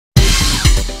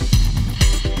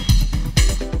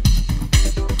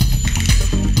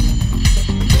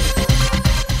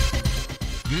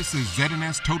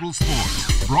ZNS Total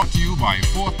Sports, brought to you by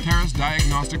Fourth Terrace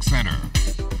Diagnostic Center.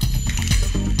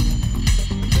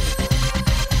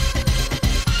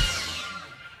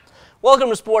 Welcome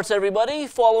to sports, everybody.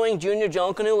 Following Junior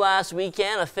Junkanoo last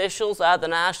weekend, officials at the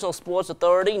National Sports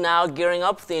Authority now gearing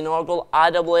up for the inaugural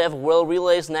IAAF World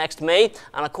Relays next May.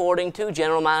 And according to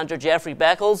General Manager Jeffrey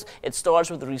Beckles, it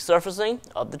starts with the resurfacing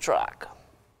of the track.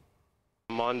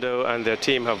 Mondo and their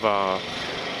team have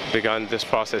begun this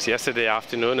process yesterday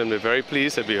afternoon, and we're very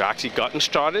pleased that we've actually gotten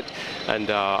started. And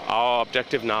our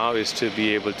objective now is to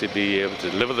be able to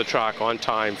deliver the track on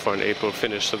time for an April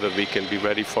finish so that we can be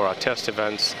ready for our test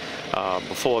events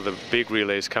before the big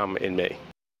relays come in May.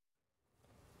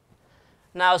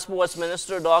 Now, Sports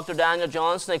Minister Dr. Daniel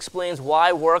Johnson explains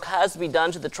why work has to be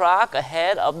done to the track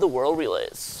ahead of the World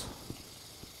Relays.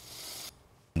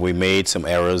 We made some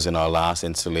errors in our last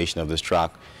installation of this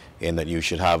track, in that you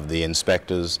should have the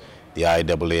inspectors, the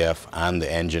IAAF, and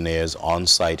the engineers on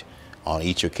site on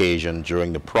each occasion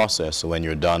during the process. So when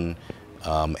you're done,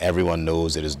 everyone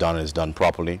knows it is done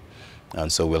properly.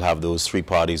 And so we'll have those three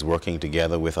parties working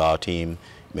together with our team,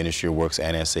 Ministry of Works,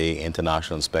 NSA,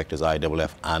 International Inspectors,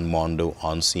 IAAF, and Mondo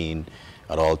on scene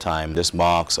at all times. This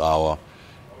marks our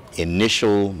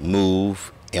initial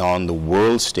move on the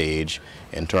world stage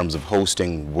in terms of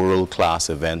hosting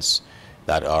world-class events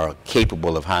that are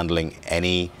capable of handling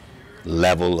any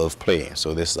level of play.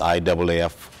 So this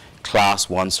IAAF Class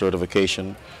 1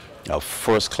 certification, a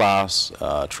first-class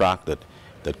track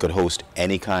that could host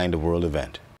any kind of world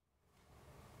event.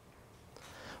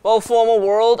 Well, former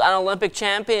world and Olympic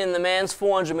champion in the men's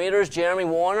 400 meters, Jeremy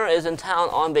Warner, is in town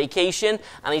on vacation,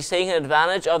 and he's taking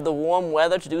advantage of the warm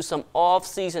weather to do some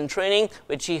off-season training,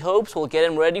 which he hopes will get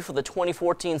him ready for the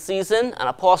 2014 season and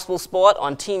a possible spot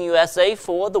on Team USA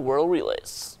for the World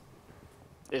Relays.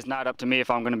 It's not up to me if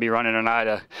I'm going to be running or not.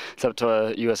 It's up to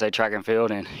a USA track and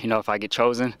field, and if I get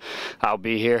chosen, I'll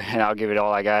be here and I'll give it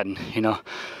all I got. And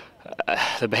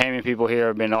the Bahamian people here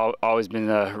have been always been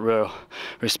real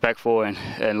respectful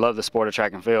and love the sport of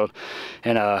track and field,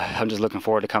 and I'm just looking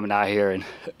forward to coming out here and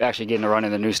actually getting to run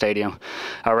in the new stadium.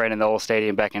 I ran in the old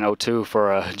stadium back in '02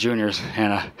 for juniors,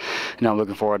 and I'm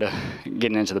looking forward to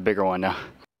getting into the bigger one now.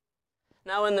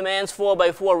 Now, in the men's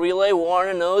 4x4 relay,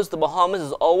 Warner knows the Bahamas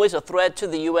is always a threat to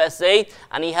the USA,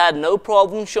 and he had no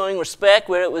problem showing respect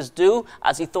where it was due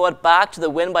as he thought back to the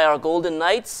win by our Golden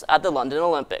Knights at the London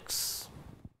Olympics.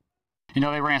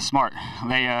 They ran smart.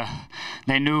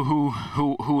 They knew who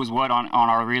was what on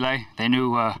our relay. They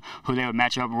knew who they would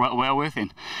match up well with,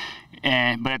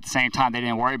 but at the same time they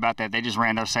didn't worry about that. They just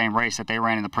ran their same race that they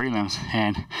ran in the prelims,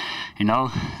 and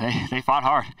they fought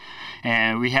hard.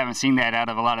 And we haven't seen that out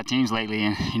of a lot of teams lately.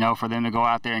 And for them to go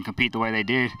out there and compete the way they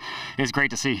did, it's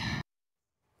great to see.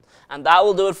 And that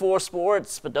will do it for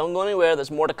sports. But don't go anywhere. There's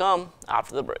more to come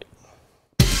after the break.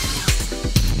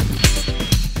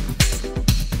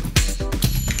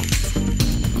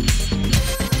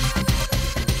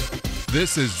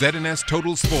 This is ZNS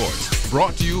Total Sports,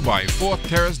 brought to you by Fourth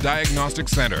Terrace Diagnostic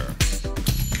Center.